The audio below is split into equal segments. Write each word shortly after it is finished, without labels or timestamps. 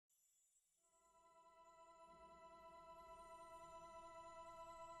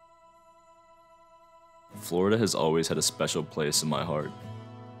Florida has always had a special place in my heart.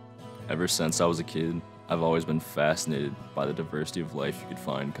 Ever since I was a kid, I've always been fascinated by the diversity of life you could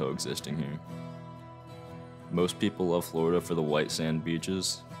find coexisting here. Most people love Florida for the white sand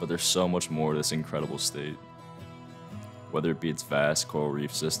beaches, but there's so much more to this incredible state. Whether it be its vast coral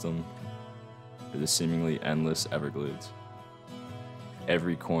reef system, or the seemingly endless Everglades.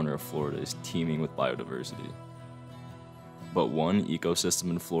 Every corner of Florida is teeming with biodiversity. But one ecosystem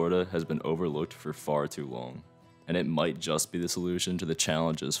in Florida has been overlooked for far too long, and it might just be the solution to the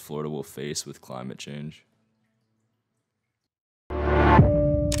challenges Florida will face with climate change.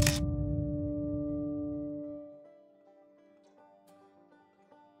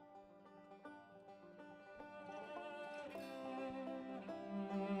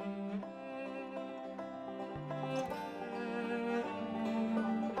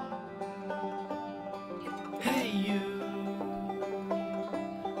 Hey you,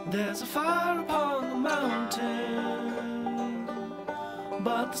 there's a fire upon the mountain,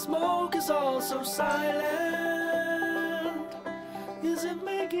 but the smoke is all so silent. Is it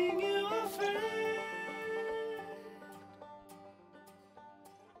making you afraid?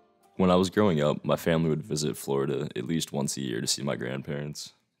 When I was growing up, my family would visit Florida at least once a year to see my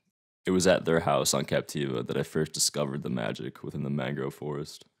grandparents. It was at their house on Captiva that I first discovered the magic within the mangrove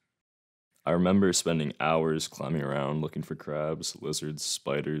forest. I remember spending hours climbing around looking for crabs, lizards,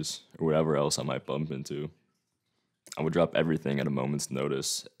 spiders, or whatever else I might bump into. I would drop everything at a moment's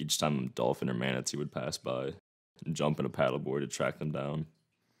notice each time a dolphin or manatee would pass by, and jump in a paddleboard to track them down.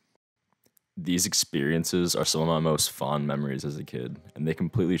 These experiences are some of my most fond memories as a kid, and they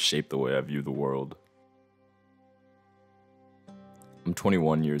completely shaped the way I view the world. I'm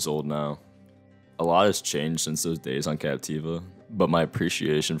 21 years old now. A lot has changed since those days on Captiva, but my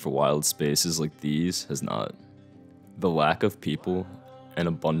appreciation for wild spaces like these has not. The lack of people and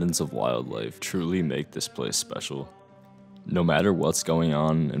abundance of wildlife truly make this place special. No matter what's going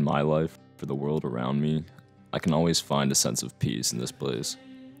on in my life or the world around me, I can always find a sense of peace in this place.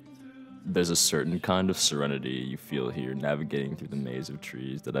 There's a certain kind of serenity you feel here navigating through the maze of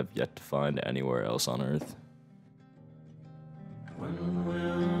trees that I've yet to find anywhere else on Earth. When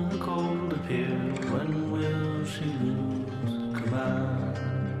will the cold appear? When will she lose command?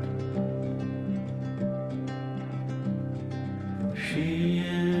 She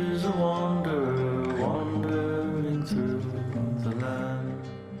is a wanderer, wandering through the land.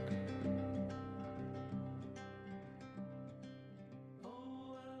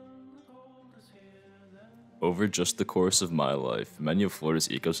 Over just the course of my life, many of Florida's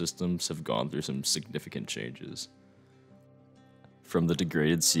ecosystems have gone through some significant changes. From the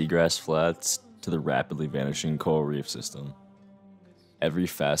degraded seagrass flats to the rapidly vanishing coral reef system. Every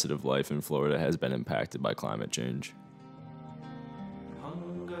facet of life in Florida has been impacted by climate change.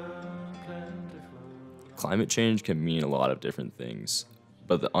 Climate change can mean a lot of different things,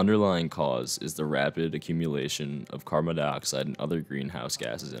 but the underlying cause is the rapid accumulation of carbon dioxide and other greenhouse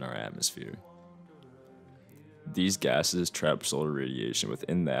gases in our atmosphere. These gases trap solar radiation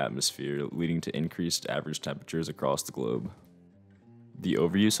within the atmosphere, leading to increased average temperatures across the globe. The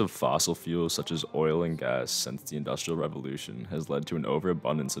overuse of fossil fuels such as oil and gas since the Industrial Revolution has led to an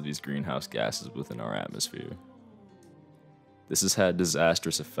overabundance of these greenhouse gases within our atmosphere. This has had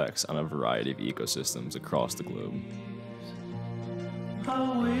disastrous effects on a variety of ecosystems across the globe.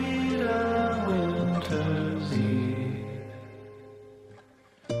 Await our winter's eve,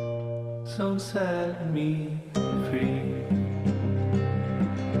 so set me free.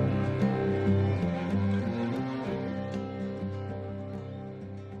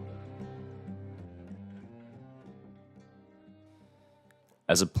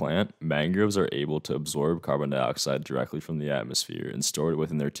 As a plant, mangroves are able to absorb carbon dioxide directly from the atmosphere and store it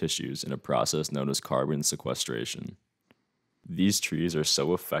within their tissues in a process known as carbon sequestration. These trees are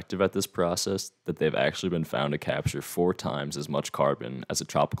so effective at this process that they've actually been found to capture 4 times as much carbon as a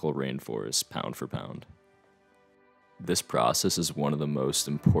tropical rainforest pound for pound. This process is one of the most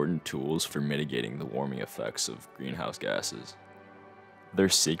important tools for mitigating the warming effects of greenhouse gases. Their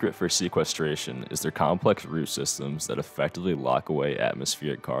secret for sequestration is their complex root systems that effectively lock away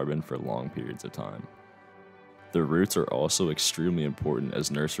atmospheric carbon for long periods of time. The roots are also extremely important as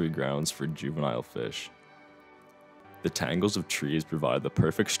nursery grounds for juvenile fish. The tangles of trees provide the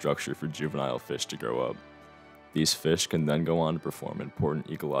perfect structure for juvenile fish to grow up. These fish can then go on to perform important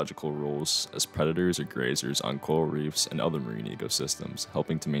ecological roles as predators or grazers on coral reefs and other marine ecosystems,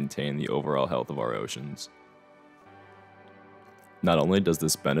 helping to maintain the overall health of our oceans. Not only does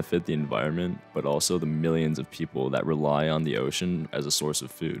this benefit the environment, but also the millions of people that rely on the ocean as a source of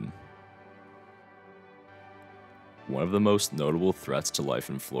food. One of the most notable threats to life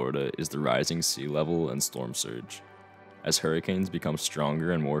in Florida is the rising sea level and storm surge. As hurricanes become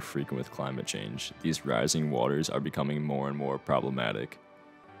stronger and more frequent with climate change, these rising waters are becoming more and more problematic.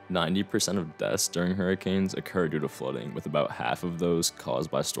 90% of deaths during hurricanes occur due to flooding, with about half of those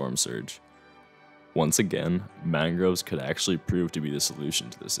caused by storm surge. Once again, mangroves could actually prove to be the solution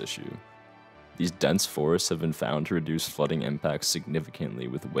to this issue. These dense forests have been found to reduce flooding impacts significantly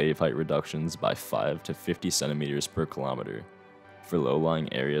with wave height reductions by 5 to 50 centimeters per kilometer. For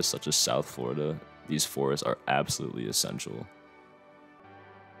low-lying areas such as South Florida, these forests are absolutely essential.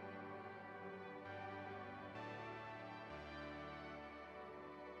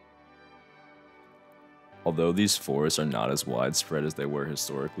 Although these forests are not as widespread as they were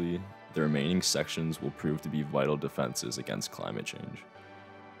historically, the remaining sections will prove to be vital defenses against climate change.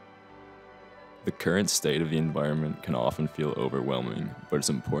 The current state of the environment can often feel overwhelming, but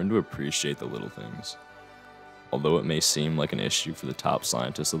it's important to appreciate the little things. Although it may seem like an issue for the top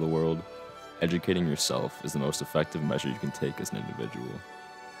scientists of the world, educating yourself is the most effective measure you can take as an individual.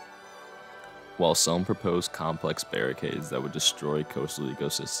 While some propose complex barricades that would destroy coastal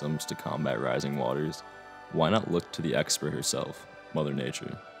ecosystems to combat rising waters, why not look to the expert herself, Mother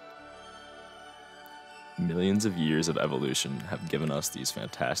Nature? Millions of years of evolution have given us these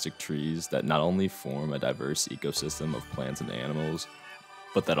fantastic trees that not only form a diverse ecosystem of plants and animals,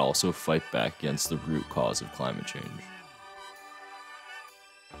 but that also fight back against the root cause of climate change.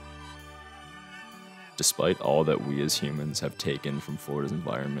 Despite all that we as humans have taken from Florida's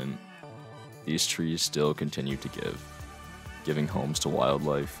environment, these trees still continue to give, giving homes to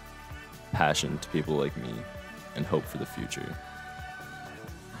wildlife, passion to people like me, and hope for the future.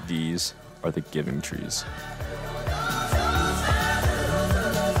 These are the giving trees.